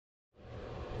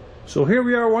So here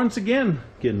we are once again,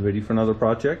 getting ready for another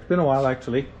project. Been a while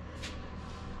actually.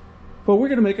 But we're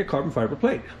going to make a carbon fiber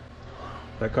plate.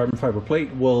 That carbon fiber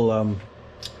plate will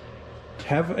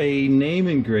have a name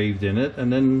engraved in it,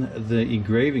 and then the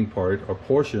engraving part or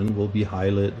portion will be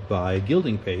highlighted by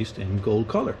gilding paste in gold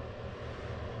color.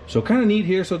 So kind of neat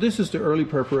here. So this is the early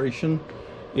preparation.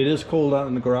 It is cold out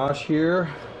in the garage here.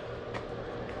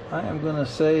 I am going to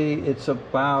say it's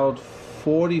about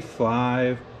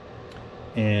 45.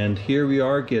 And here we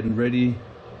are getting ready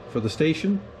for the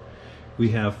station. We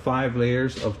have 5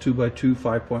 layers of 2x2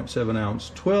 5.7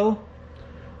 ounce twill,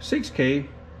 6K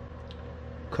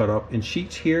cut up in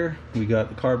sheets here. We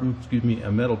got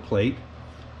a metal plate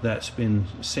that's been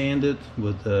sanded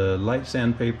with light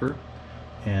sandpaper,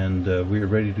 and we're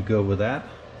ready to go with that.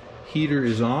 Heater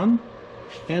is on,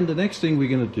 and the next thing we're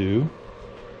going to do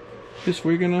is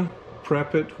we're going to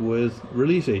prep it with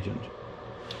release agent.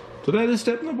 So that is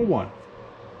step number 1.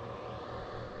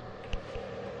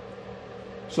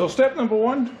 So step number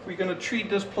 1, we're going to treat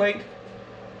this plate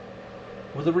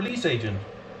with a release agent.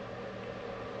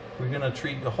 We're going to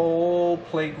treat the whole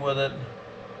plate with it,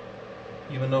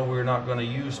 even though we're not going to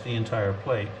use the entire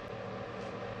plate.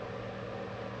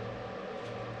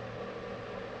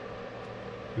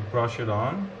 You brush it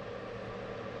on.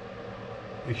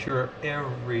 Make sure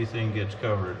everything gets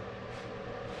covered.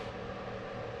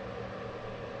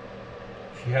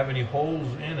 If you have any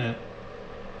holes in it,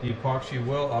 the epoxy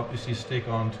will obviously stick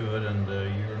onto it, and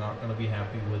you're not going to be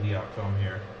happy with the outcome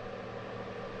here.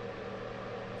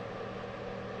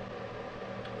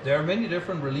 There are many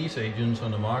different release agents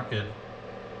on the market,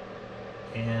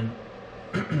 and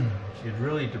it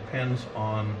really depends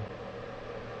on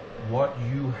what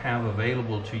you have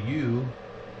available to you,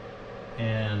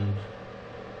 and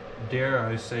dare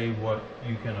I say what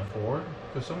you can afford,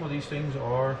 because some of these things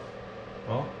are,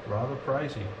 well, rather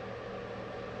pricey.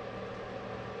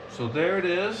 So there it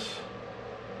is.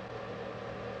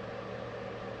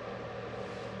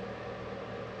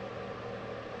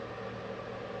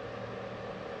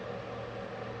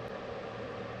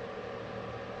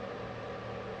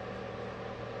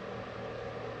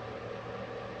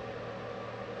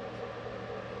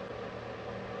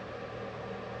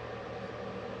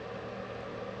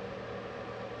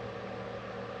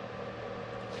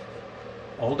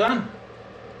 All done.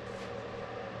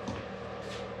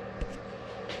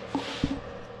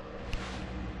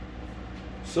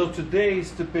 So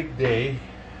today's the big day.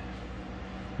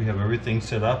 We have everything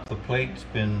set up. The plate's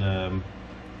been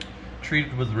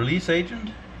treated with release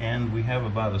agent, and we have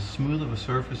about as smooth of a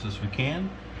surface as we can.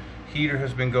 Heater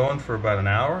has been going for about an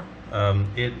hour.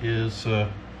 It is,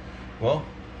 well,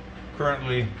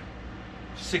 currently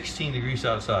 16 degrees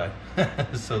outside,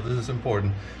 so this is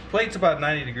important. Plate's about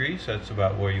 90 degrees, that's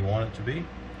about where you want it to be.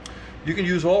 You can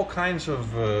use all kinds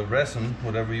of resin,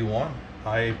 whatever you want.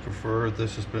 I prefer,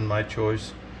 this has been my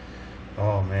choice,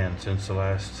 oh man, since the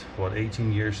last,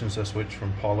 18 years since I switched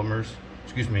from polyesters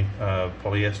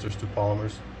to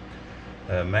polymers.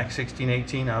 Max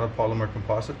 1618 out of Polymer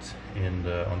Composites in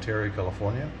Ontario,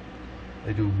 California.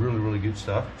 They do really, really good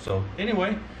stuff. So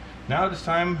anyway, now it's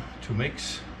time to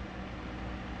mix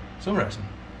some resin.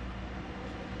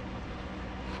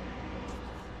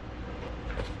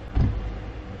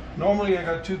 Normally I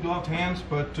got 2 gloved hands,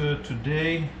 but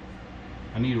today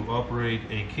I need to operate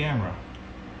a camera,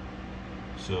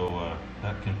 so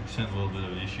that can present a little bit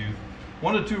of an issue.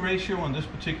 1:2 ratio on this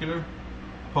particular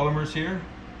polymers here.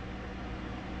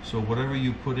 So whatever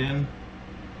you put in,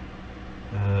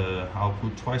 I'll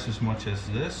put twice as much as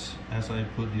this as I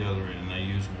put the other in. I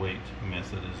use weight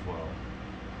method as well.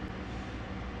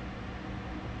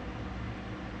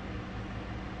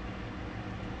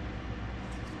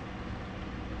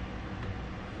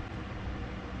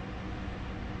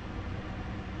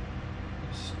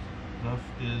 Stuff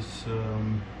is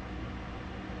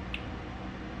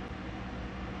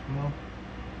well,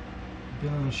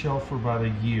 been on the shelf for about a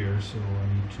year, so I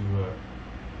need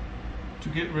to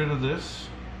get rid of this.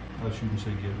 I shouldn't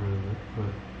say get rid of it,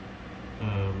 but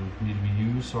need to be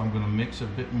used. So I'm going to mix a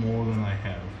bit more than I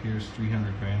have. Here's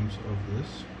 300 grams of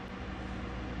this.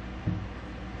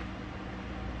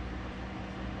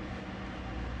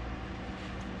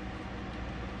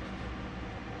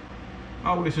 I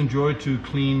always enjoy to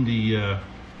clean the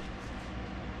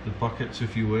buckets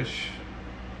if you wish.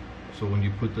 So when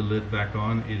you put the lid back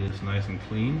on, it is nice and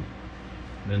clean.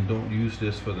 Then don't use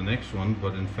this for the next one,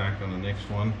 but in fact on the next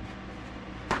one,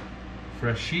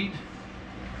 fresh sheet.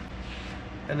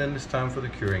 And then it's time for the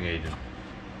curing agent.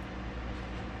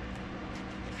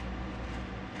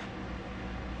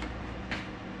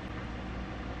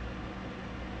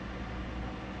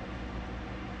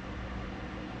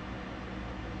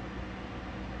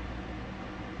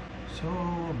 So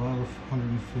about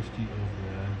 150 of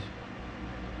that.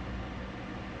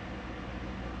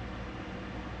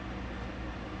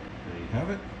 There you have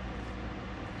it.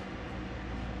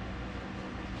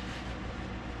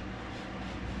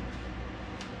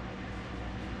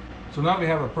 So now we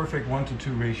have a perfect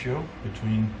 1:2 ratio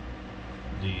between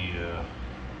the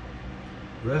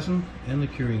resin and the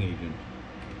curing agent.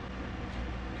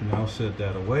 You can now set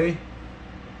that away.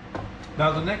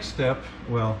 Now the next step,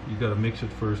 well, you got to mix it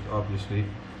first, obviously.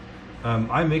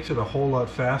 I mix it a whole lot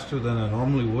faster than I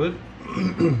normally would.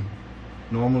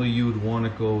 Normally you would want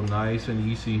to go nice and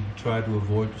easy, try to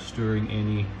avoid stirring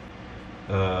any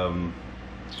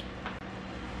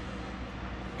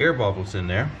air bubbles in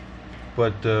there.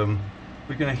 But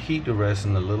we're going to heat the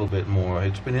resin a little bit more.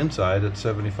 It's been inside at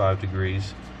 75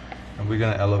 degrees, and we're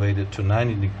going to elevate it to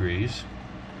 90 degrees.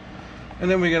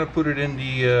 And then we're going to put it in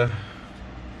the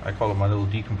I call it my little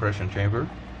decompression chamber.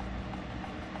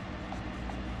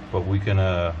 But we can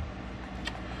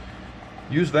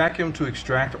use vacuum to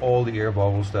extract all the air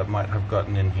bubbles that might have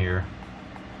gotten in here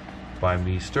by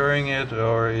me stirring it,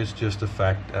 or it's just a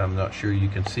fact, I'm not sure you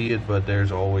can see it, but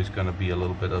there's always going to be a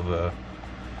little bit of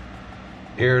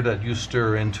air that you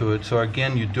stir into it. So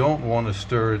again, you don't want to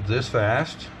stir it this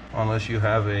fast unless you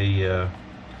have a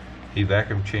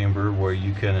vacuum chamber where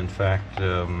you can in fact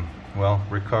well,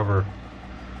 recover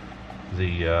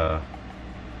the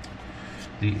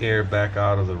air back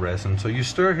out of the resin. So you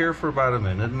stir here for about a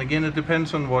minute, and again, it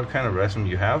depends on what kind of resin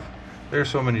you have. There's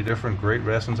so many different great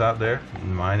resins out there.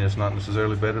 Mine is not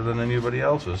necessarily better than anybody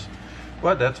else's,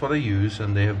 but that's what I use,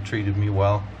 and they have treated me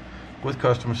well with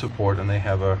customer support, and they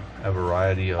have a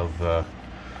variety of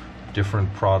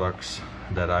different products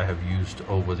that I have used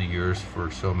over the years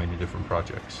for so many different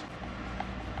projects.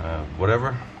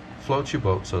 Whatever floats your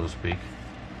boat, so to speak.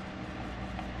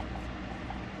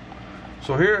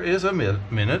 So here is a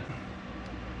minute.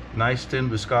 Nice thin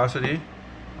viscosity.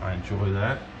 I enjoy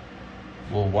that.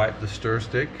 We'll wipe the stir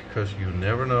stick because you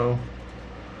never know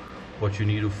what you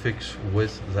need to fix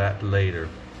with that later.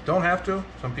 Don't have to.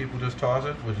 Some people just toss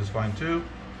it, which is fine too.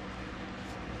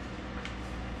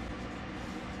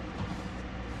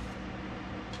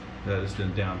 That is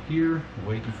then down here,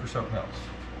 waiting for something else.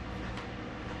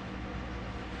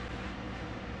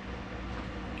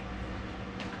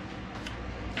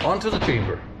 Onto the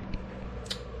chamber.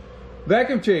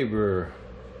 Vacuum chamber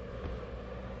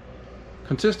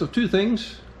consists of two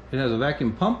things. It has a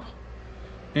vacuum pump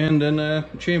and then a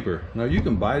chamber. Now you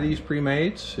can buy these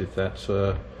pre-made if that's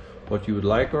what you would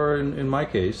like, or in my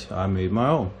case, I made my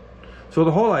own. So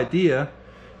the whole idea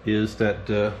is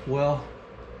that, well,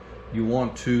 you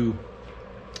want to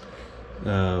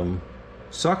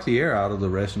suck the air out of the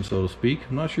resin, so to speak.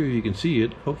 I'm not sure if you can see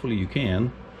it. Hopefully you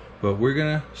can. But we're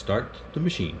gonna start the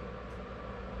machine.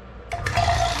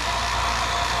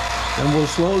 Then we'll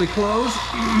slowly close,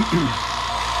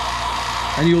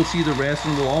 and you'll see the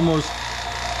resin will almost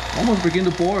begin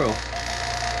to boil.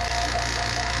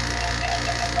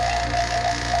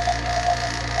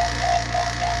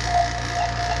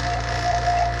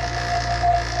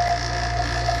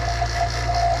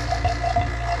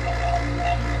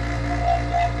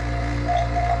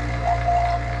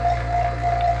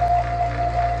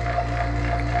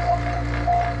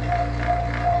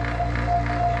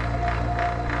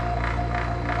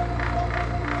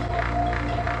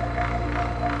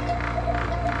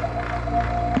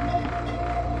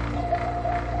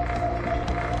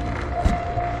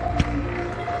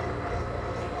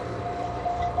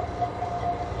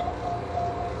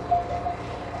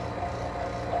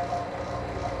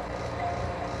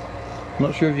 I'm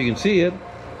not sure if you can see it,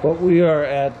 but we are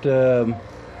at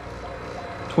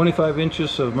 25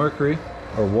 inches of mercury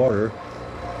or water,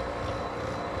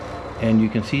 and you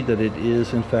can see that it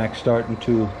is in fact starting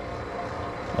to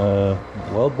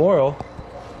well, boil.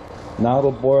 Now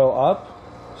it'll boil up,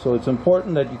 so it's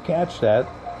important that you catch that,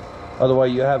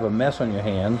 otherwise you have a mess on your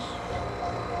hands.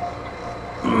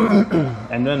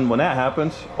 And then when that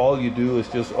happens, all you do is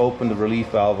just open the relief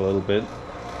valve a little bit,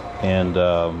 and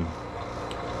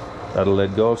that'll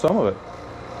let go of some of it.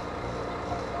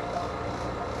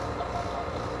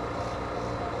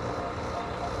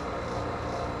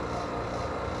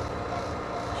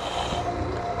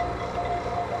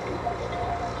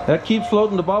 That keeps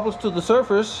floating the bubbles to the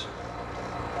surface,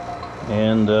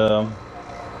 and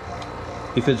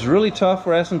if it's really tough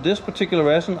resin, this particular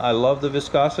resin, I love the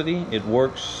viscosity. It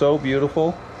works so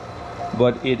beautiful,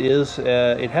 but it has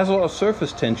a lot of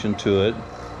surface tension to it,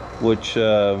 which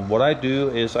what I do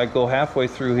is I go halfway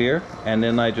through here, and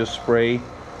then I just spray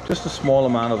just a small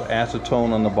amount of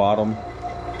acetone on the bottom,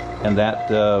 and that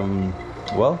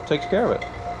well, takes care of it.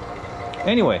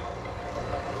 Anyway,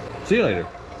 See you later.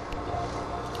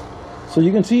 So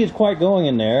you can see it's quite going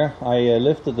in there. I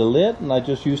lifted the lid and I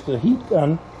just used the heat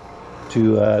gun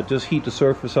to just heat the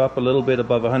surface up a little bit.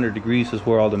 Above 100 degrees is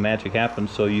where all the magic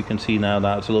happens. So you can see now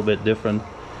that it's a little bit different,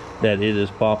 that it is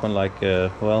popping like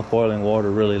well, boiling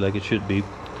water, really, like it should be.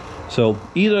 So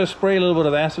either spray a little bit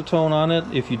of acetone on it.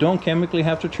 If you don't chemically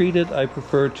have to treat it, I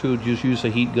prefer to just use a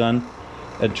heat gun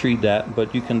and treat that,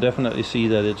 but you can definitely see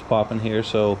that it's popping here.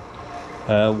 So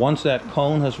once that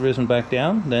cone has risen back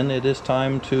down, then it is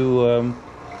time to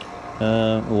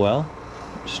well,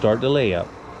 start the layup.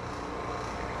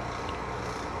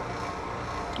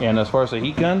 And as far as the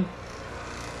heat gun,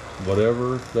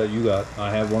 whatever that you got,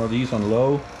 I have one of these on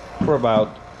low for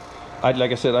about,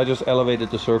 like I said, I just elevated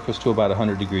the surface to about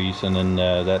 100 degrees, and then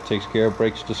that takes care of,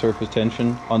 breaks the surface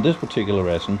tension on this particular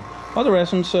resin. Other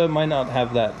resins might not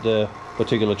have that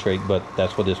particular trait, but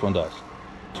that's what this one does.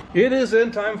 It is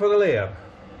then time for the layup.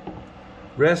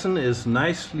 Resin is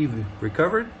nicely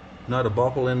recovered, not a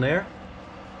bubble in there.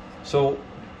 So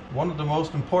one of the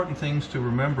most important things to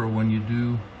remember when you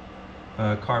do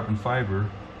carbon fiber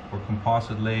or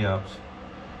composite layups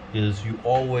is you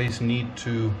always need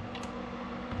to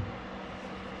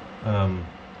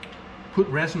put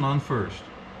resin on first.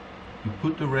 You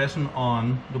put the resin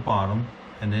on the bottom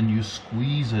and then you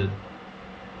squeeze it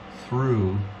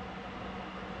through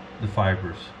the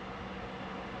fibers.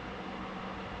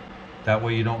 That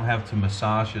way you don't have to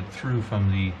massage it through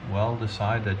from the, well, the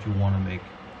side that you want to make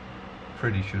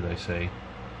pretty, should I say.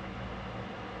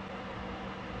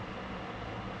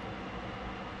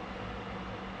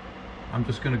 I'm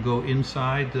just going to go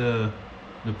inside the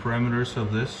perimeters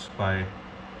of this by,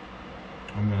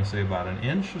 I'm going to say about an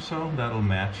inch or so. That'll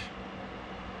match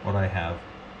what I have.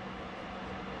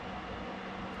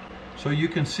 So you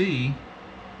can see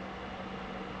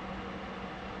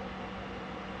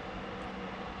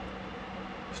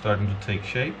starting to take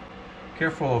shape.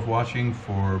 Careful of watching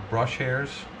for brush hairs.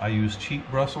 I use cheap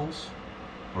bristles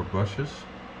or brushes.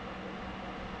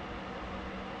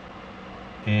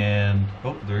 And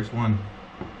oh, there's one.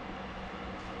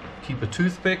 Keep a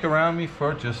toothpick around me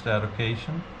for just that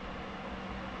occasion.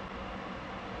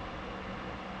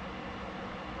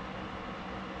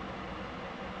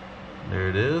 There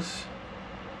it is.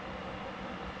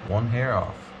 One hair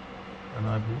off. And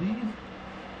I believe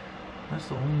that's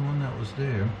the only one that was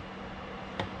there.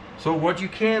 So what you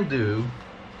can do,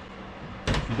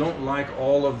 if you don't like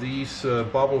all of these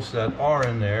bubbles that are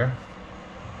in there,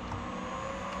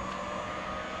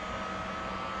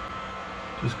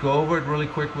 just go over it really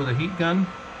quick with a heat gun,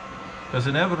 because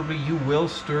inevitably you will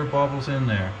stir bubbles in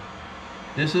there.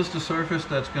 This is the surface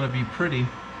that's going to be pretty,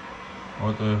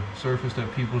 or the surface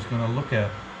that people's going to look at.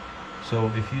 So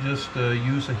if you just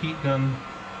use a heat gun,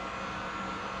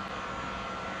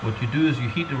 what you do is you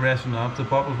heat the resin up, the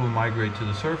bubbles will migrate to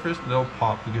the surface, they'll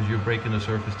pop because you're breaking the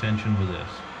surface tension with this.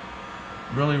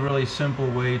 Really, really simple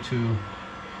way to,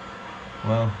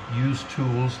 well, use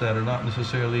tools that are not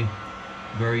necessarily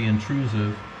very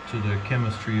intrusive to the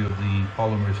chemistry of the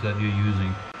polymers that you're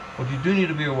using. What you do need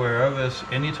to be aware of is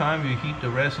anytime you heat the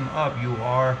resin up, you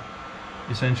are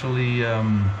essentially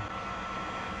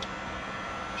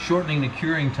shortening the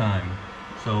curing time.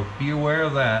 So be aware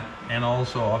of that, and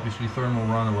also obviously thermal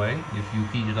runaway. If you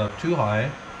heat it up too high,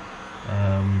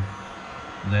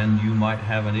 then you might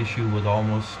have an issue with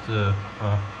almost,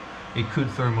 it could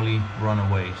thermally run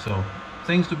away. So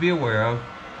things to be aware of,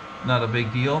 not a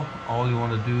big deal. All you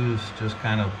want to do is just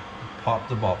kind of pop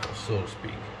the bubbles, so to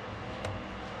speak.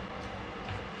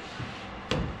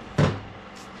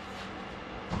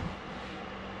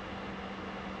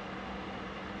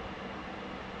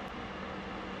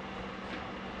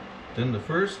 Then the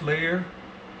first layer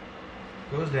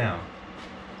goes down.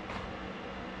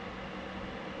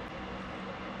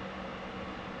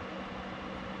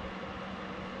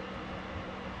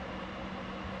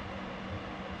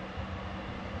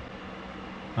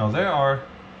 Now there are,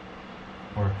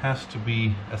 or has to be,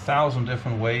 1,000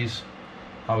 different ways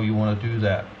how you want to do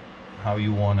that, how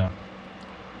you want to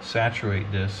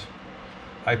saturate this.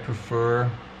 I prefer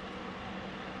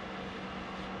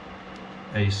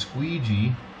a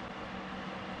squeegee,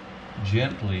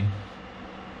 gently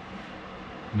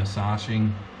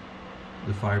massaging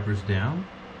the fibers down.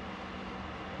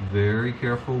 Very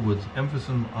careful with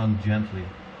emphasis on gently.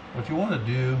 What you want to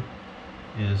do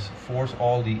is force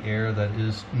all the air that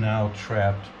is now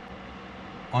trapped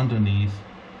underneath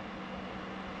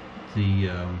the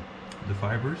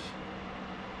fibers.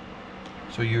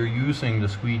 So you're using the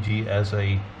squeegee as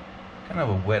a kind of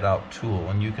a wet out tool,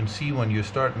 and you can see when you're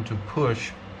starting to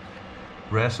push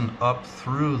resin up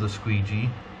through the squeegee,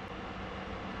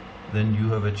 then you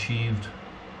have achieved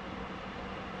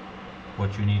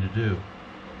what you need to do.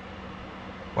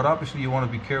 But obviously you want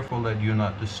to be careful that you're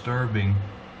not disturbing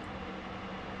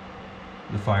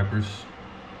the fibers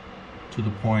to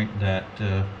the point that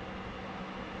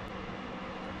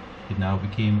it now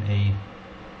became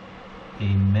a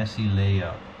messy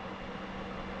layout.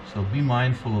 So be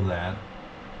mindful of that.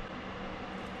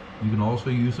 You can also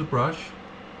use a brush.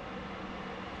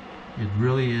 It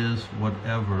really is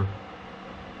whatever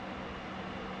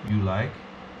you like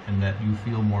and that you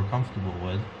feel more comfortable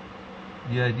with.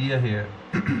 The idea here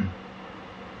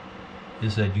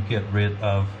is that you get rid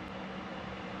of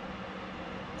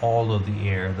all of the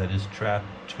air that is trapped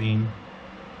between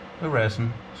the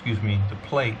resin, the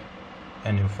plate,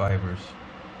 and your fibers.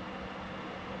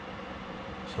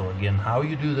 So again, how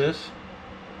you do this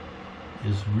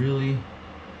is really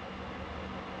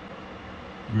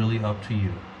up to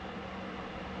you.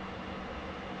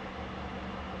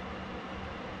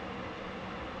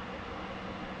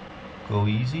 Go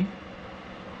easy.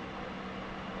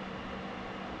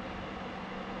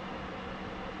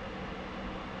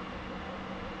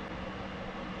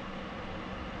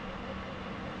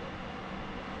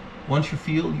 Once you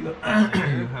feel you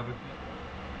have it,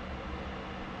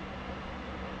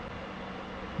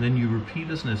 then you repeat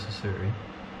as necessary.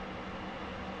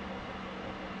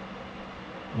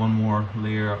 One more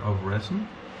layer of resin.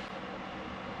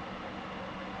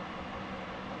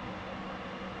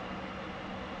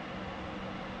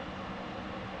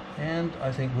 And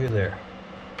I think we're there.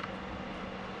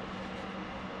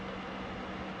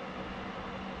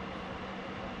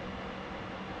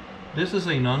 This is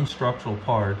a non-structural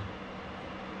part.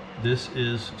 This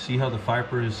is, see how the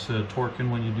fiber is torquing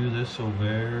when you do this, so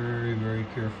very, very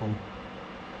careful.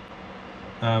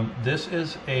 This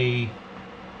is a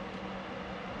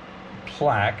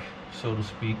plaque, so to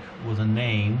speak, with a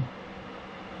name.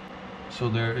 So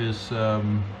there is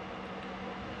no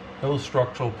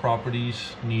structural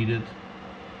properties needed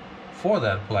for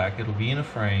that plaque. It'll be in a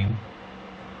frame.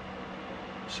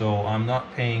 So I'm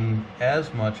not paying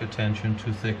as much attention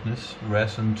to thickness,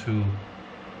 resin to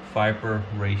fiber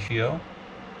ratio,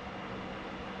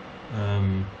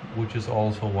 which is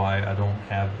also why I don't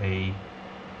have a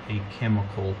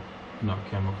mechanical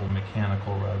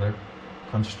rather,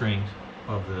 constraint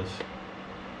of this.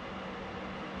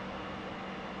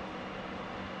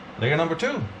 Layer number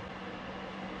 2.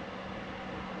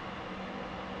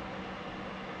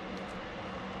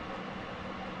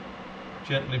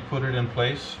 Gently put it in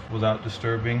place without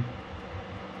disturbing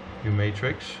your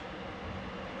matrix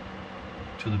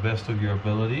to the best of your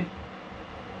ability.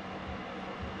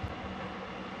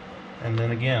 And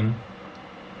then again,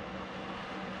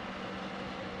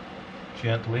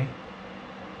 gently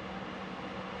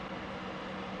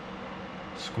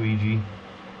squeegee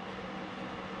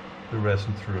the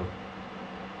resin through.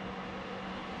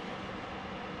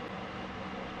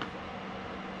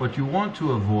 What you want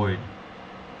to avoid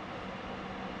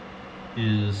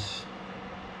is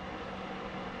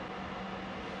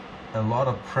a lot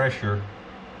of pressure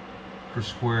per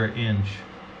square inch.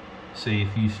 Say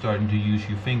if you're starting to use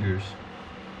your fingers,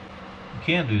 you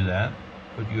can't do that,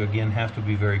 but you again have to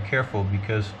be very careful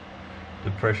because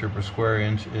the pressure per square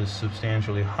inch is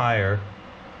substantially higher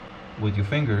with your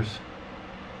fingers,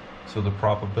 so the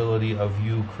probability of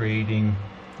you creating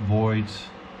voids,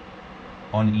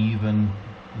 uneven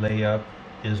layup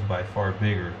is by far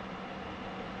bigger.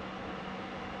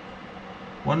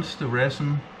 Once the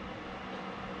resin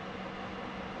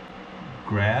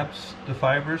grabs the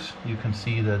fibers, you can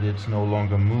see that it's no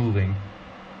longer moving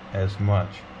as much.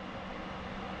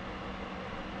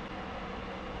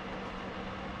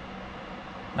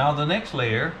 Now the next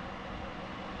layer,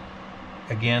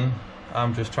 again,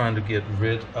 I'm just trying to get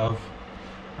rid of,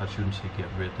 I shouldn't say get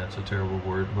rid, that's a terrible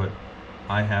word, but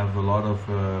I have a lot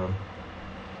of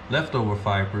leftover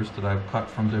fibers that I've cut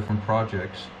from different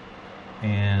projects.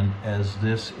 And as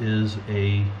this is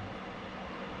a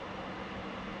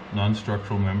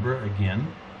non-structural member,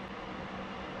 again,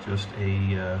 just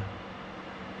a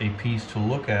piece to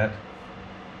look at,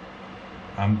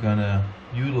 I'm gonna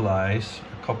utilize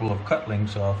a couple of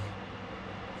cutlings of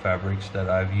fabrics that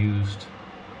I've used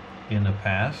in the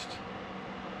past.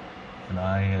 And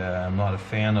I'm not a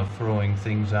fan of throwing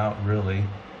things out really,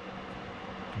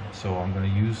 so I'm going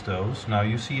to use those. Now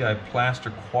you see I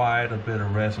plaster quite a bit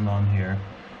of resin on here.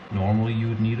 Normally you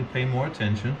would need to pay more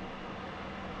attention.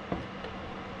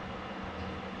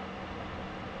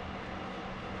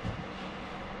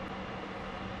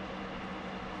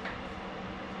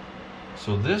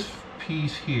 So this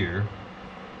piece here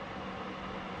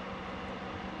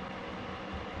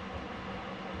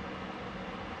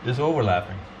is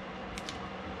overlapping,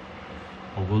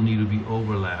 or will need to be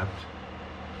overlapped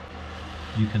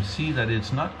You can see that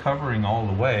it's not covering all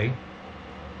the way,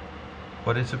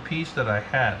 but it's a piece that I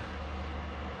had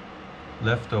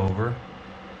left over.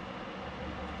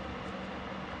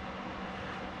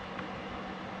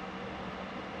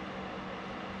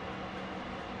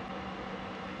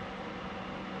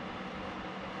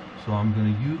 So I'm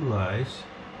going to utilize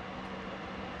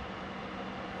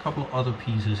a couple of other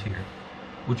pieces here.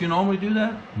 Would you normally do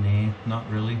that? Nah, not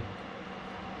really.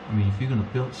 I mean, if you're going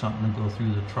to build something and go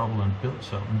through the trouble and build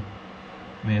something,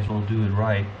 may as well do it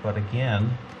right. But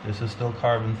again, this is still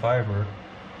carbon fiber,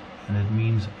 and it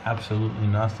means absolutely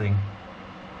nothing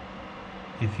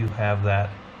if you have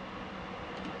that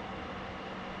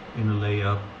in a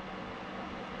layup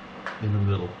in the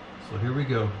middle. So here we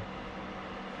go.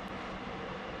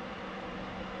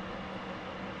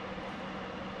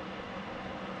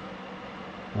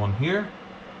 One here.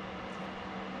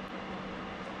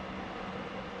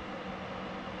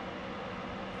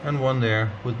 And one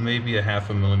there with maybe a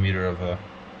 0.5 millimeter of a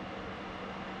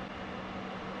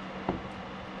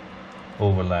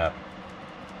overlap.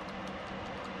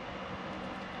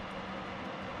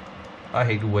 I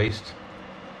hate to waste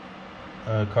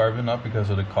carbon, not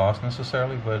because of the cost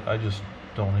necessarily, but I just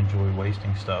don't enjoy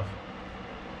wasting stuff.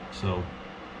 So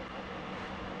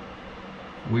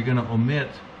we're going to omit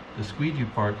the squeegee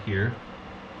part here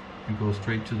and go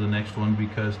straight to the next one,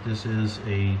 because this is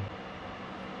a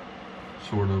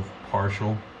sort of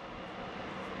partial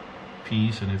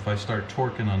piece, and if I start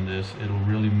torquing on this, it'll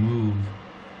really move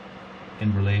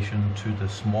in relation to the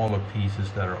smaller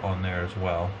pieces that are on there as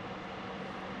well.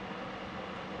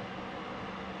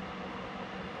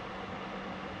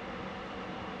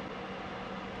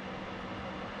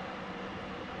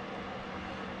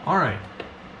 All right,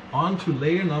 on to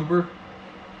layer number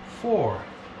 4.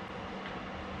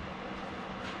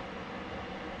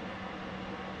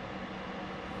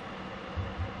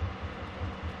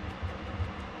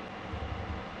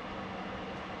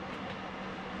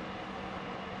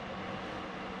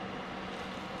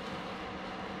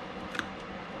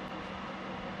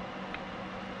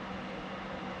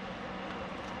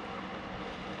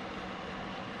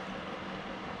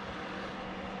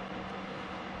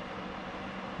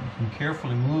 You can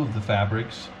carefully move the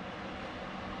fabrics.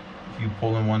 If you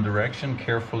pull in one direction,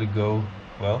 carefully go,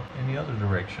 well, in the other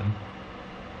direction.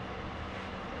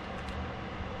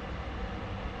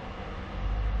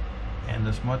 And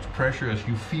as much pressure as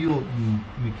you feel you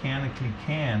mechanically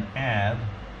can add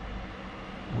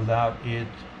without it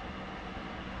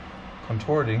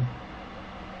contorting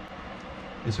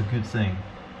is a good thing.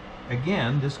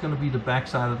 Again, this is going to be the back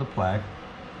side of the plaque,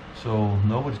 so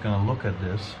nobody's going to look at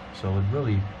this, so it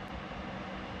really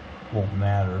won't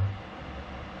matter.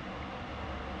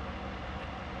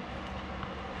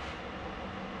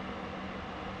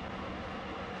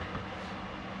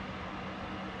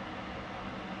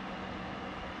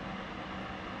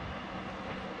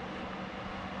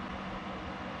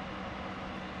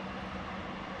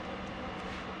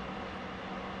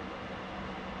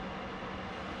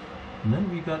 And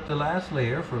then we got the last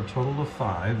layer for a total of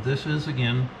 5. This is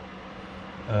again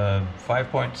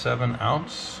 5.7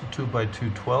 ounce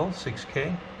 2x2 12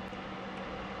 6K.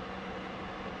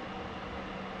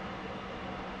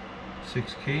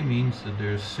 6K means that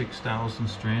there's 6,000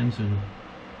 strands in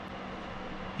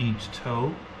each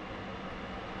toe.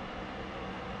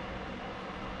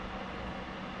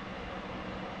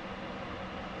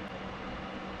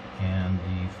 And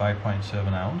the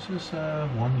 5.7 ounces,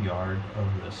 1 yard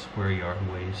of the square yard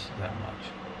weighs that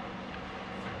much.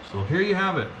 So here you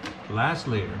have it, last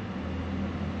layer.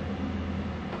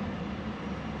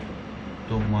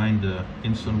 Don't mind the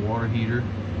instant water heater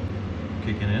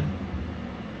kicking in.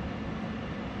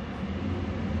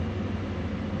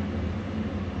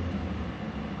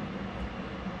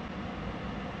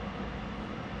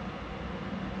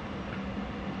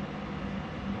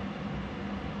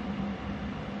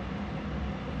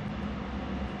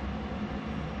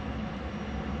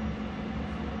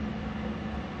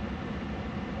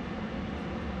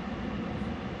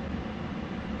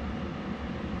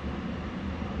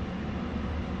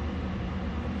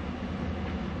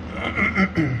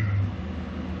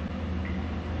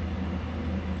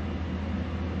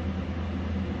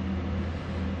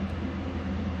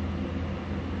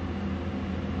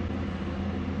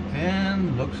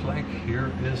 And looks like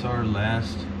here is our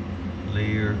last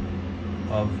layer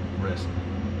of resin.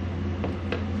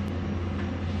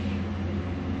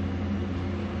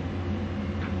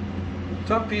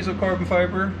 Top piece of carbon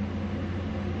fiber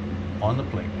on the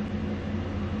plate.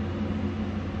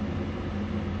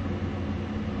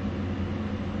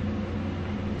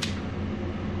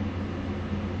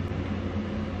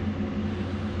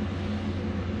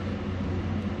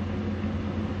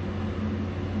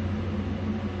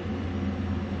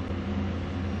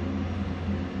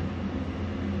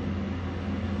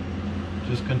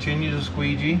 Just continue to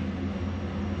squeegee.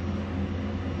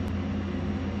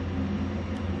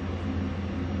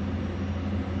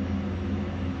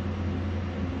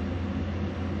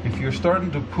 If you're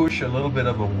starting to push a little bit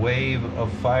of a wave of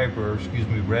fiber,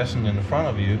 resin in front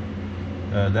of you,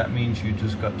 that means you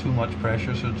just got too much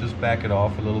pressure, so just back it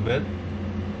off a little bit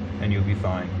and you'll be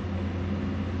fine.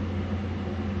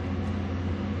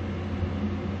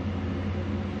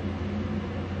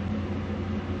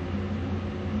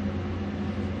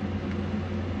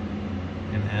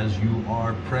 And as you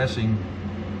are pressing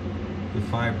the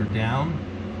fiber down,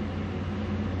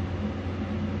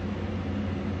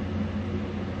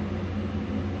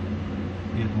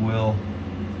 it will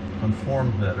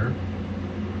conform better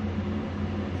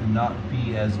and not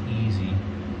be as easy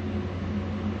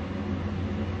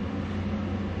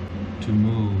to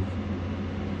move.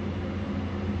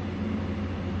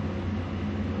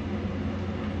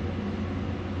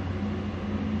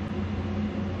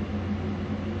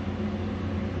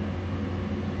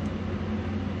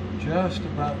 Just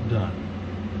about done.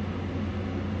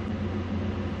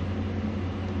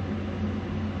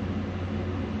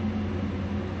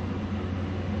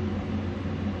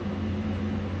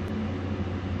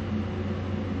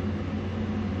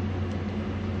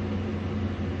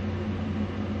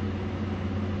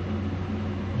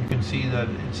 You can see that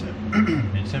it's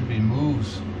it simply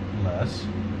moves less.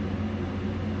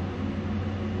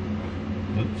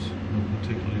 Oops, no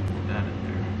particularly put that in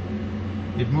there.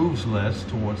 It moves less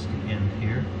towards the end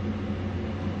here.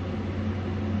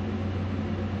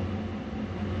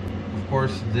 Of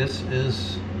course, this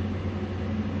is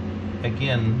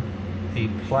again a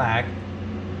plaque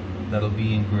that'll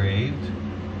be engraved.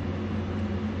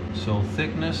 So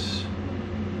thickness,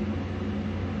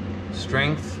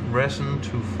 strength, resin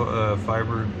to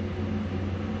fiber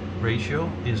ratio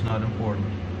is not important.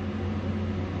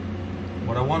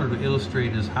 What I wanted to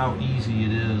illustrate is how easy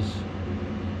it is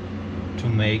to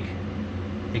make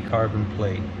a carbon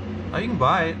plate. Now you can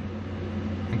buy it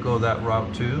and go that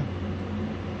route too,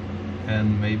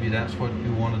 and maybe that's what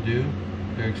you want to do.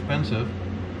 They're expensive,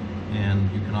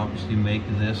 and you can obviously make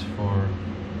this for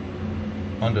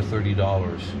under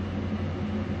 $30.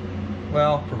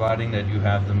 Well, providing that you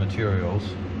have the materials.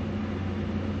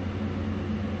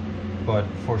 But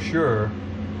for sure,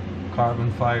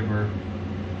 carbon fiber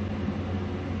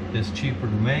is cheaper to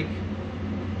make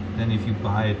than if you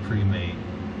buy it pre-made,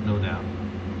 no doubt.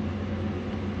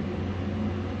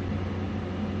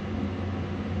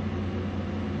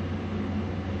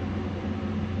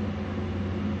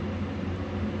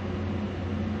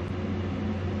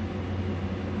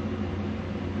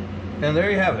 And there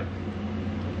you have it.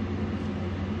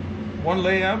 One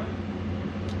layup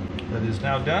that is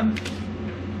now done.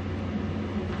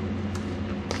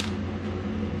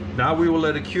 Now we will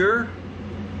let it cure.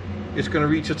 It's going to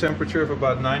reach a temperature of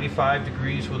about 95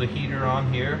 degrees with a heater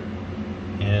on here,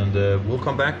 and we'll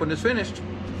come back when it's finished.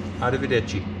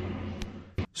 Arrivederci.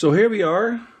 So here we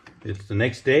are. It's the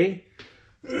next day.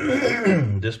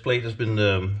 This plate has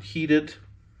been heated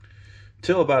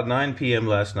till about 9 p.m.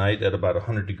 last night at about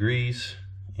 100 degrees,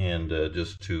 and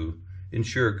just to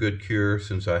ensure a good cure,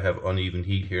 since I have uneven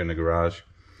heat here in the garage.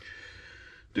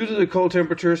 Due to the cold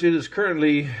temperatures, it is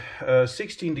currently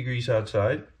 16 degrees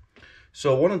outside.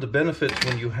 So one of the benefits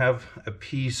when you have a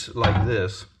piece like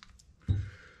this,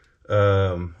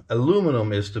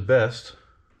 aluminum is the best.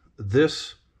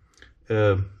 This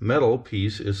metal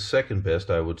piece is second best,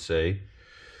 I would say.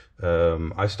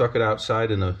 I stuck it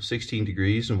outside in 16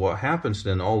 degrees, and what happens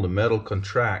then, all the metal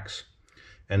contracts,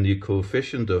 and the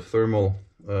coefficient of thermal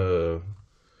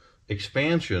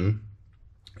expansion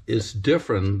is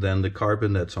different than the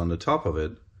carbon that's on the top of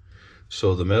it.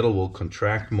 So the metal will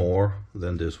contract more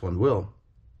than this one will.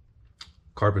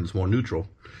 Carbon's more neutral.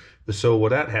 So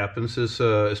what that happens is,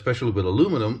 especially with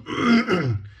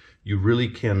aluminum, you really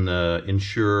can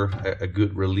ensure a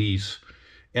good release.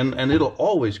 And it'll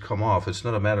always come off. It's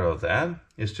not a matter of that.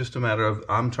 It's just a matter of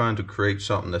I'm trying to create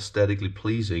something aesthetically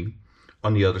pleasing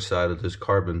on the other side of this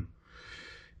carbon.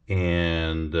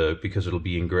 And because it'll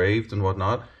be engraved and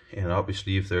whatnot. And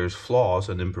obviously if there's flaws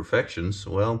and imperfections,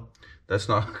 well, that's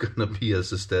not going to be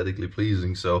as aesthetically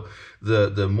pleasing. So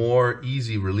the more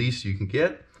easy release you can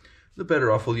get, the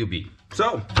better off will you be.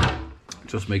 So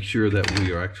just make sure that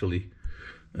we are actually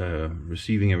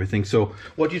receiving everything. So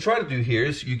what you try to do here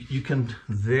is you can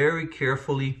very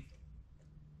carefully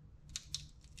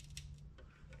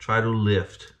try to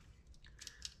lift.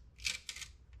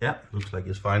 Yeah, looks like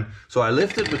it's fine. So I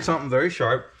lift it with something very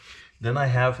sharp. Then I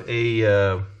have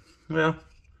a well,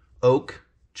 oak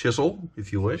chisel,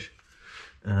 if you wish,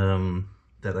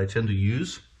 that I tend to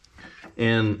use.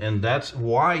 And that's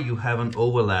why you have an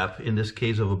overlap, in this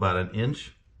case of about 1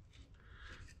 inch.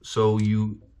 So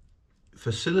you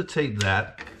facilitate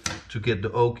that to get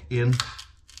the oak in.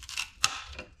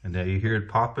 And there you hear it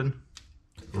popping.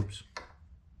 Oops.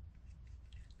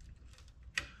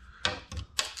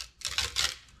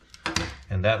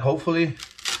 And that hopefully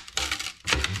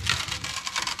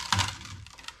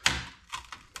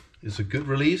is a good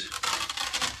release.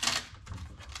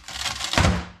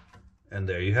 And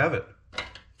there you have it.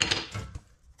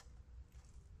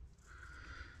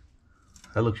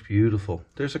 That looks beautiful.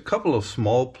 There's a couple of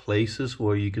small places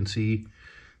where you can see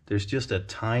there's just a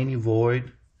tiny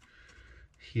void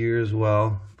here as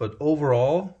well. But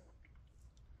overall,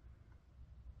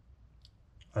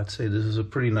 I'd say this is a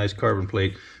pretty nice carbon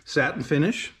plate. Satin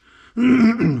finish.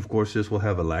 Of course, this will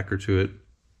have a lacquer to it.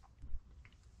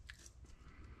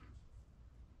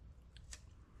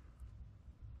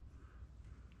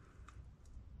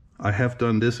 I have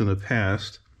done this in the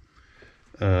past,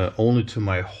 only to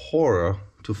my horror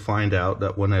to find out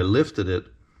that when I lifted it,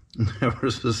 there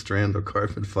was a strand of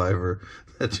carbon fiber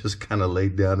that just kind of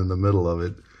laid down in the middle of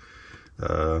it.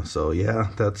 So yeah,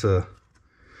 that's a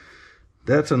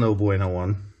no bueno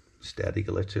one. Static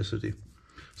electricity.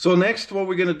 So next, what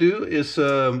we're gonna do is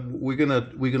we're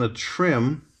gonna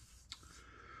trim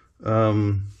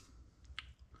the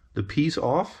piece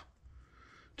off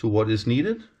to what is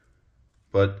needed,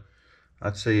 but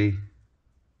I'd say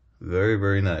very,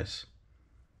 very nice.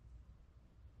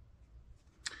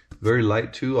 Very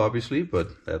light too, obviously,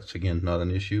 but that's again not an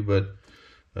issue. But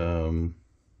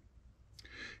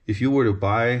if you were to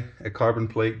buy a carbon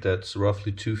plate that's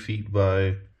roughly 2 feet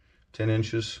by 10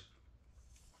 inches,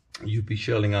 you'd be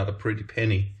shelling out a pretty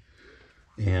penny.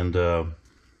 And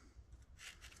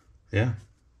yeah,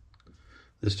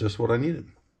 it's just what I needed.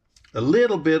 A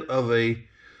little bit of a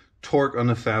torque on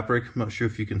the fabric. I'm not sure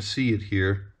if you can see it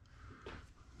here.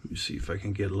 Let me see if I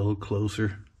can get a little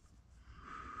closer.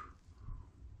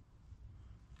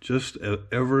 Just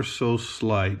ever so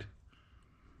slight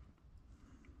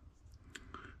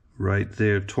right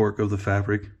there, torque of the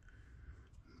fabric.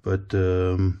 But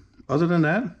other than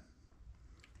that,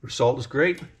 result is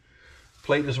great.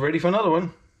 Plate is ready for another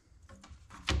one.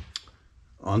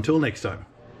 Until next time.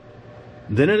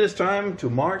 Then it is time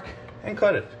to mark and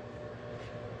cut it.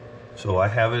 So I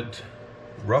have it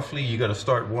roughly, you got to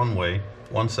start one way,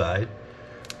 one side,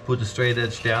 put the straight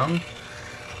edge down.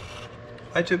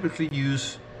 I typically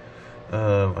use,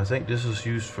 I think this is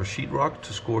used for sheetrock,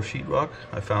 to score sheetrock.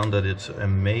 I found that it's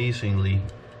amazingly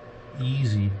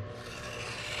easy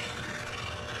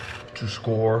to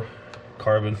score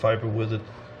carbon fiber with it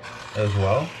as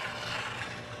well.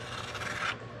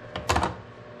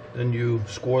 Then you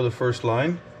score the first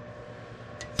line,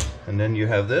 and then you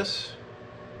have this.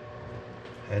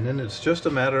 And then it's just a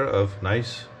matter of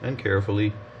nice and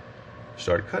carefully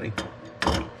start cutting.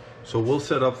 So we'll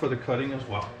set up for the cutting as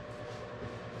well.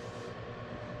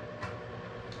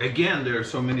 Again, there are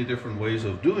so many different ways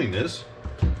of doing this.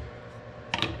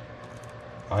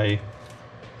 I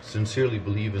sincerely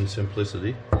believe in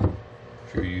simplicity. I'm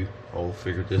sure you all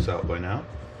figured this out by now.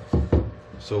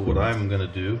 So what I'm gonna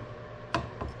do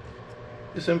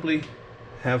is simply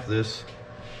have this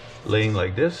laying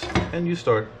like this, and you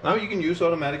start. Now you can use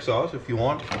automatic saws if you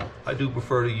want. I do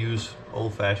prefer to use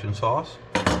old-fashioned saws.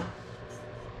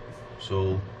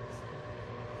 So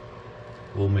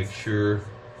we'll make sure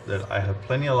that I have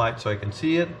plenty of light so I can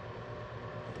see it.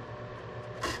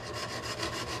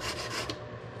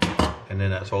 And then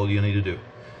that's all you need to do.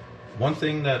 One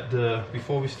thing that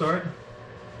before we start,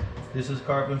 this is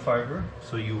carbon fiber,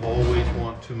 so you always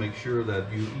want to make sure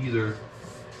that you either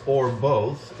or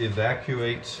both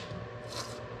evacuates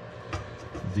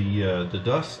the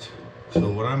dust. So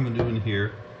what I'm doing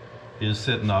here is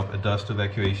setting up a dust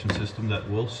evacuation system that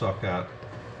will suck out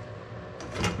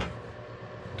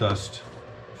dust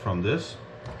from this.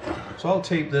 So I'll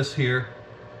tape this here,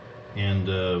 and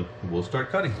we'll start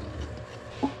cutting.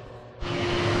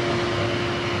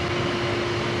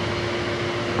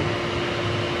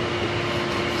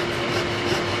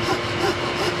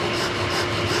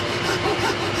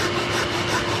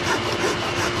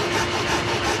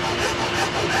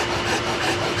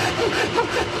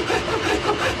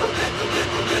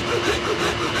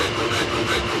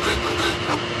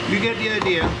 You get the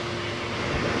idea.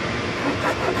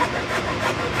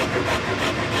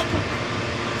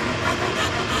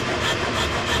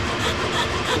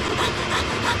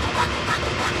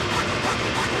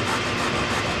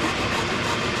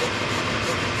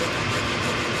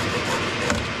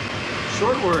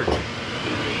 Short work.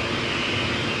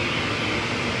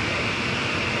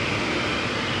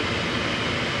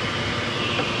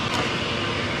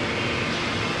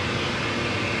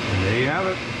 There you have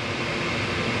it.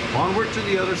 Onward to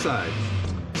the other side.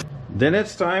 Then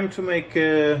it's time to make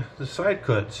the side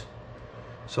cuts.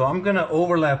 So I'm gonna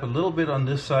overlap a little bit on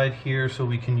this side here so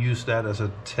we can use that as a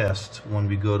test when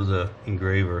we go to the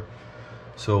engraver.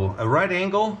 So a right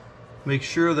angle, make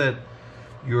sure that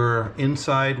you're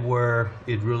inside where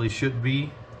it really should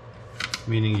be,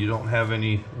 meaning you don't have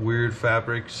any weird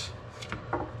fabrics.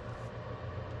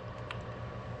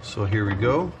 So here we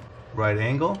go, right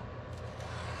angle.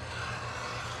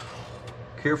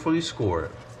 Carefully score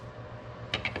it.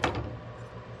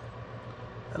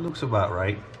 That looks about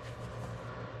right.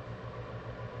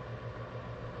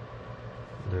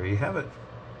 There you have it.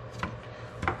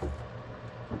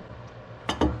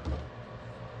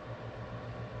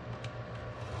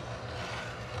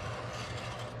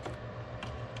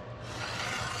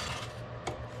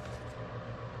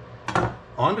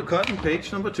 On to cutting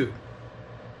page number 2.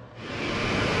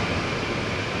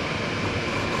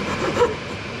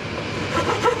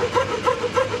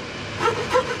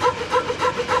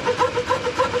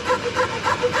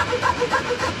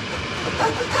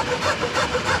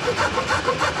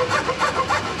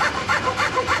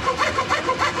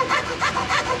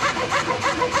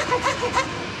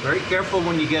 Very careful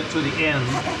when you get to the end.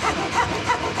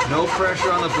 No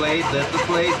pressure on the blade. Let the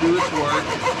blade do its work.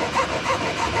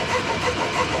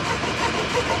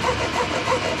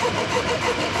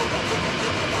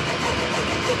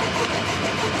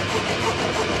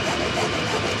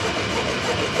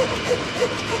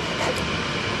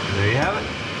 There you have it.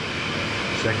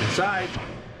 Second side.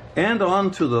 And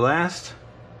on to the last.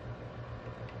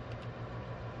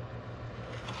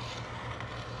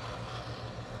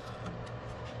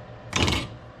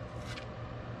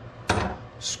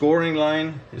 Scoring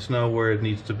line is now where it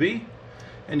needs to be,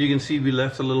 and you can see we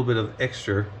left a little bit of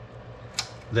extra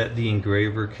that the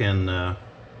engraver can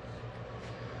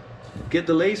get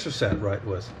the laser set right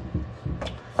with.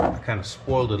 I kind of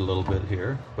spoiled it a little bit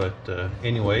here, but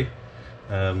anyway,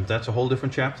 that's a whole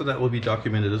different chapter that will be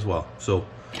documented as well. So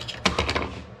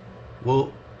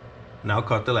we'll now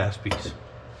cut the last piece.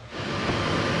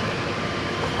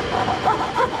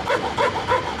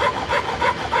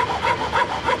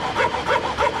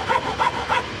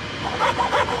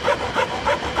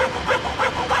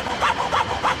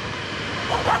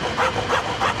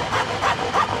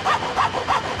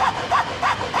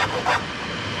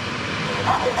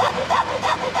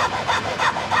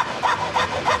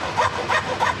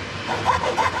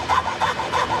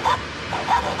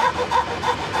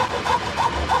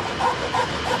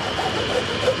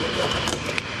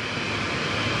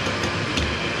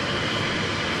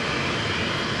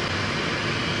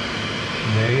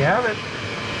 There you have it.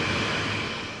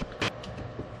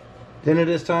 Then it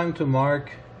is time to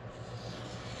mark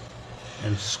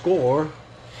and score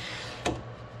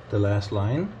the last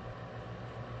line.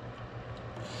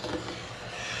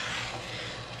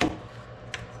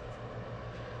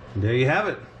 And there you have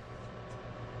it.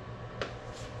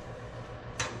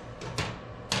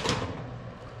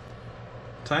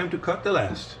 Time to cut the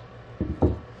last.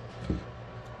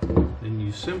 Then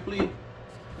you simply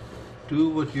do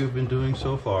what you've been doing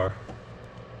so far.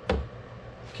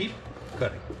 Keep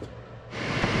cutting.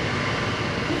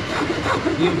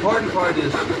 The important part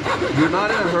is you're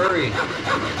not in a hurry.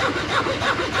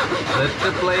 Let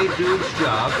the blade do its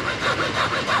job.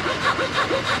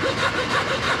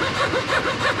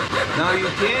 Now you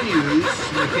can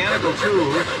use mechanical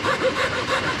tools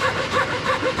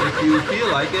if you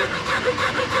feel like it,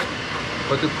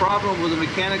 but the problem with the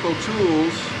mechanical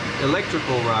tools,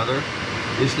 electrical rather,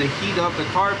 is they heat up the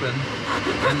carbon,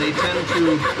 and they tend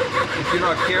to, if you're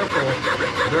not careful,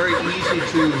 very easy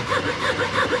to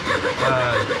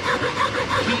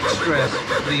heat stress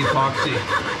the epoxy,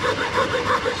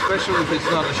 especially if it's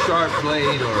not a sharp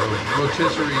blade or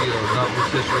rotisserie, or not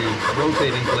rotisserie,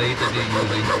 rotating blade that you're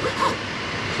using.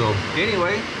 So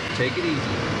anyway, take it easy.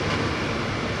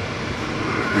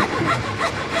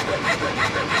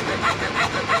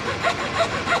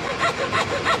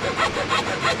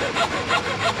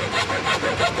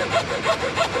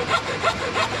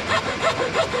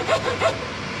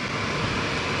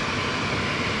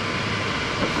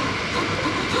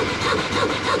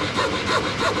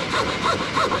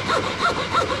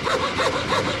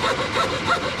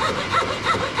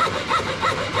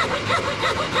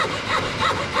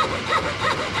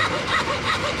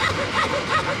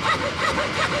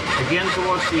 Again,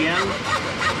 towards the end,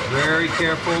 very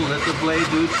careful, let the blade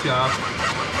do its job.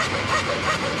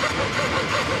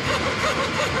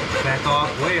 Back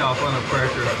off, way off under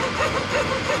pressure.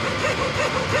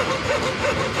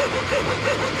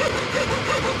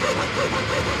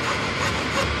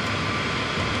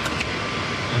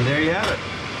 And And there you have it.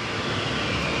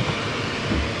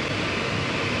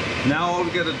 Now all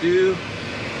we gotta do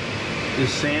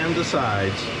is sand the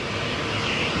sides.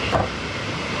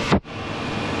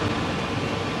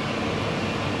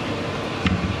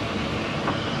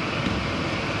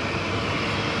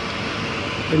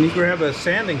 And you grab a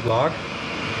sanding block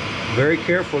very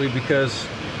carefully, because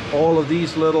all of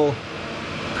these little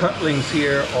cutlings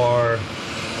here are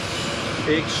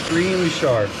extremely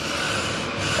sharp.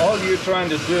 All you're trying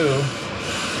to do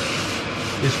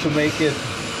is to make it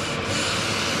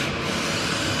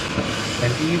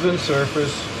an even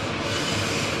surface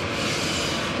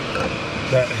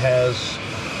that has,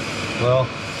 well,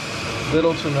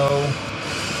 little to no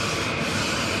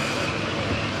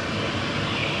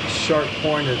sharp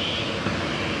pointed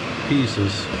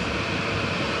pieces.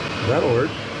 That'll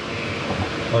work.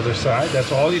 Other side,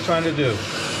 that's all you're trying to do.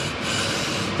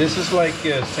 This is like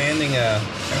sanding a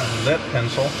lead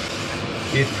pencil.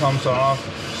 It comes off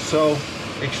so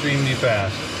extremely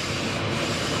fast.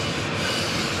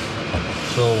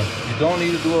 So you don't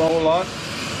need to do a whole lot.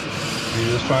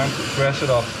 You're just trying to dress it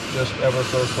up just ever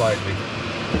so slightly.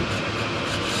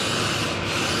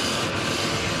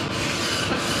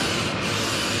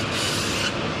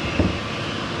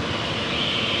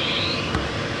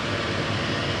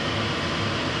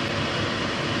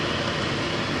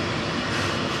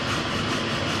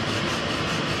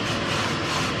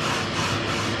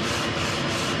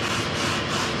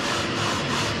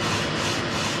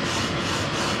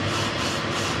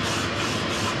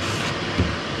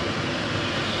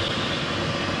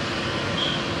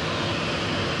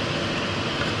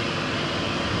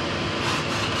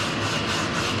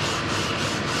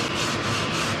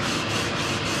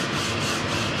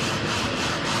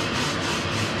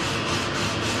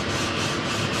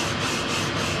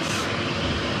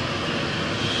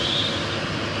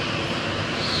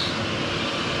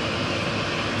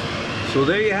 So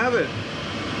there you have it.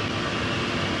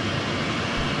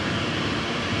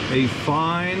 A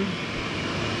fine,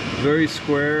 very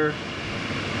square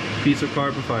piece of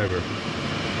carbon fiber.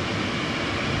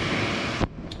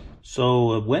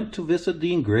 So I went to visit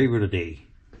the engraver today.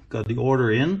 Got the order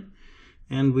in,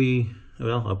 and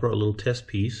well, I brought a little test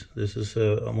piece. This is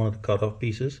one of the cutoff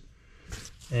pieces.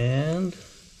 And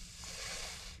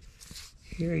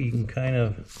here you can kind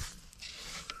of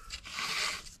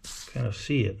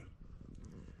see it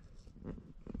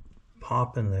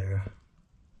pop in there.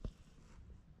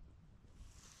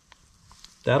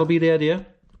 That'll be the idea.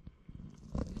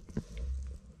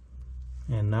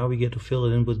 And now we get to fill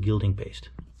it in with gilding paste.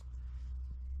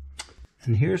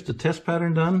 And here's the test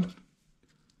pattern done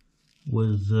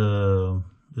with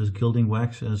this gilding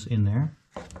wax as in there.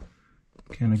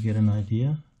 Kind of get an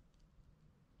idea.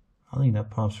 I think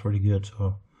that pops pretty good.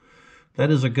 So that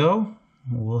is a go.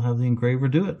 We'll have the engraver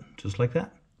do it just like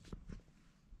that.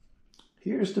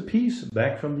 Here's the piece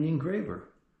back from the engraver.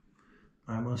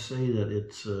 I must say that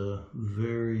it's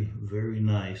very, very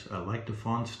nice. I like the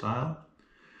font style.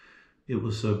 It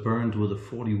was burned with a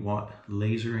 40-watt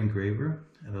laser engraver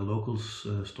at a local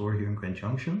store here in Grand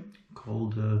Junction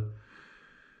called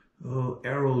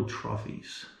Arrow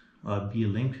Trophies. I'll be a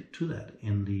link to that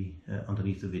in the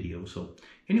underneath the video. So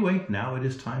anyway, now it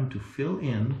is time to fill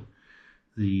in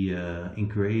the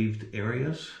engraved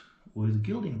areas with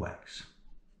gilding wax.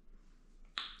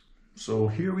 So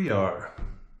here we are.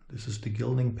 This is the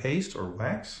gilding paste or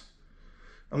wax.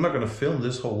 I'm not going to film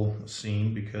this whole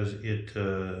scene because it's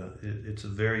a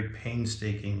very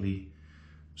painstakingly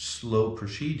slow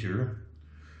procedure.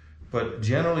 But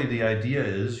generally the idea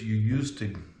is you use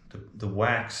the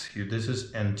wax here. This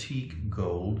is antique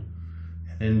gold.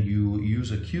 And then you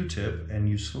use a Q-tip and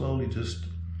you slowly just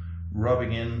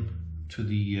rubbing in to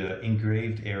the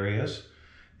engraved areas.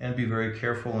 And be very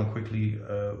careful and quickly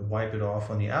wipe it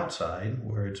off on the outside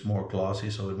where it's more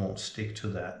glossy so it won't stick to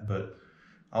that. But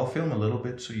I'll film a little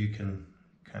bit so you can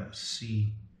kind of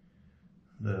see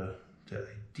the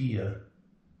idea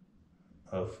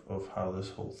of how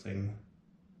this whole thing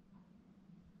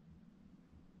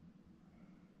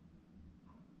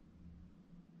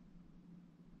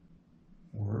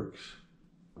works.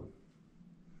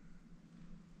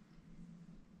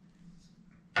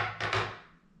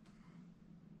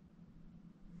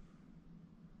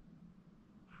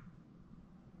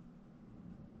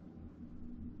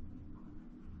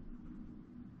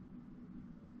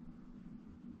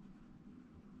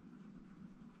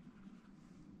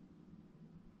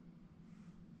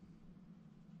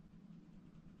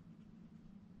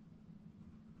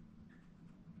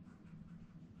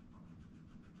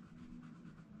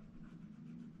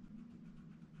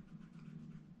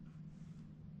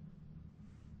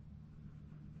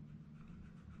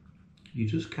 you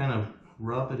just kind of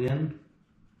rub it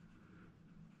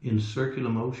in circular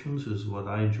motions is what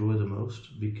I enjoy the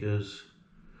most, because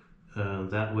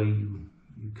that way you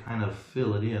kind of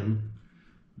fill it in.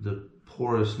 The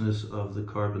porousness of the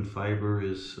carbon fiber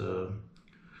is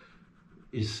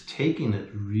taking it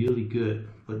really good,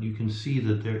 but you can see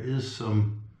that there is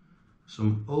some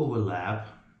overlap,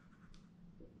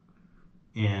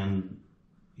 and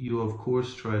you of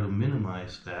course try to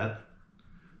minimize that,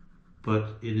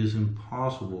 but it is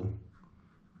impossible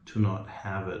to not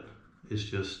have it. It's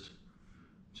just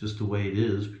the way it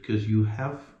is, because you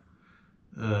have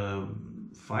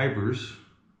fibers,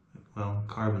 well,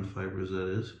 carbon fibers that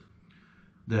is,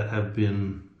 that have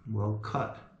been well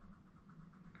cut,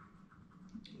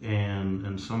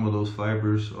 and some of those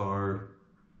fibers are,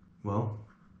 well,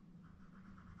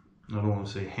 I don't want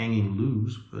to say hanging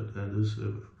loose, but that is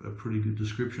a pretty good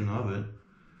description of it,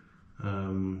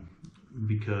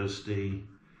 because they,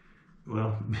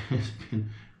 well, it's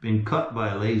been cut by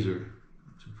a laser,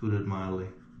 to put it mildly.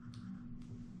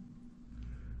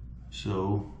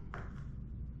 So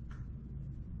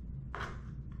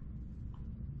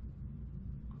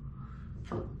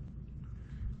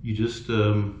you just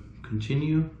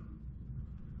continue.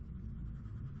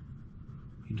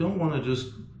 You don't want to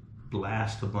just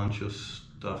blast a bunch of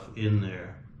stuff in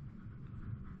there.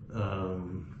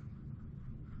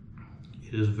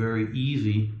 It is very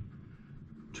easy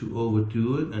to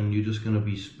overdo it, and you're just going to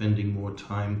be spending more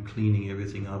time cleaning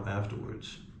everything up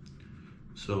afterwards.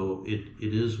 So it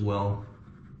is well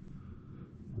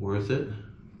worth it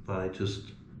by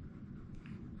just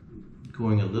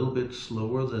going a little bit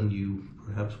slower than you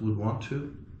perhaps would want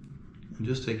to, and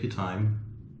just take your time.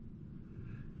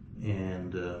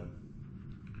 And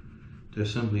there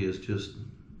simply is just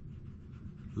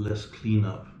less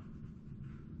cleanup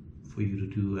for you to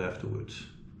do afterwards.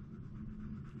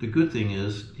 The good thing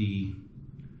is the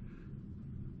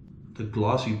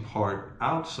glossy part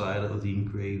outside of the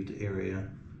engraved area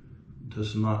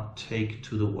does not take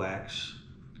to the wax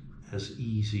as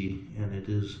easy, and it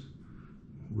is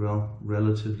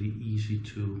relatively easy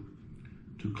to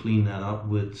clean that up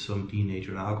with some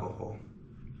denatured alcohol.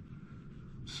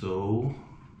 So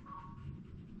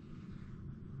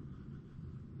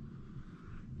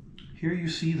here you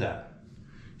see that.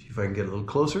 See if I can get a little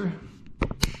closer.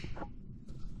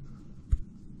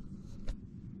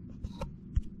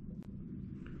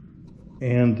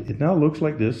 And it now looks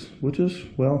like this, which is,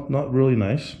 well, not really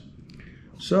nice.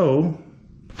 So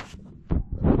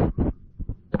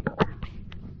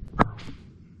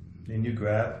then you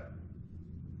grab,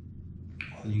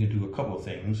 well, you can do a couple of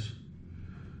things.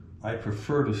 I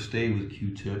prefer to stay with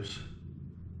Q-tips,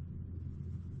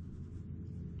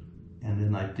 and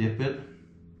then I dip it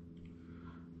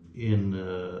in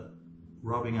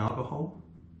rubbing alcohol.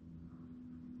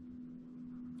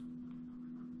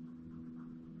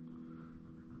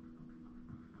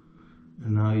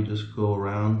 And now you just go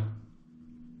around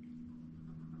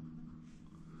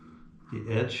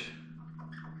the edge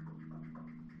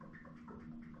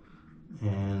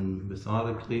and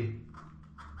methodically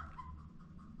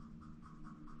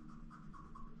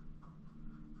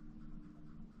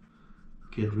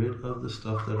get rid of the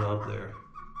stuff that's out there.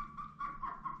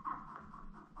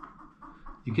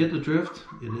 You get the drift.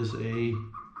 It is a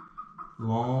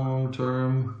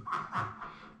long-term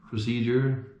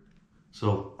procedure.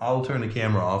 So I'll turn the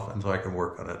camera off until I can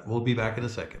work on it. We'll be back in a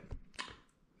second.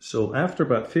 So after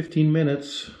about 15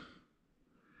 minutes,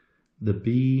 the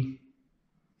bee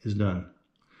is done.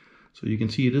 So you can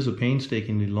see it is a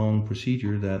painstakingly long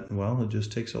procedure that, well, it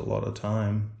just takes a lot of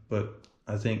time. But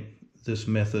I think this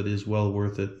method is well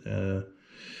worth it,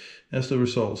 as the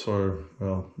results are,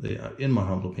 well, they, in my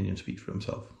humble opinion, speak for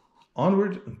themselves.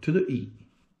 Onward to the E.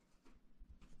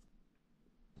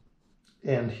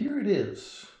 And here it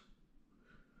is.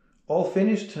 All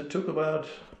finished. It took about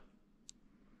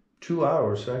 2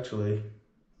 hours actually.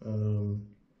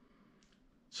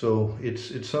 So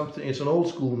it's something. It's an old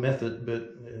school method,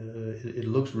 but it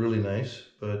looks really nice.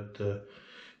 But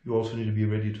you also need to be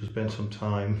ready to spend some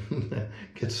time,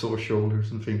 get sore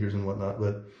shoulders and fingers and whatnot.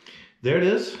 But there it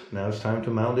is. Now it's time to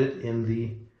mount it in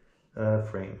the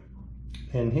frame.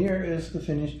 And here is the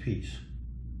finished piece,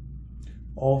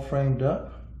 all framed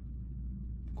up.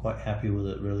 Quite happy with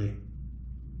it, really.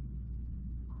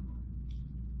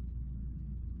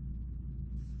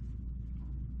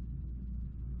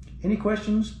 Any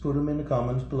questions? Put them in the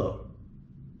comments below.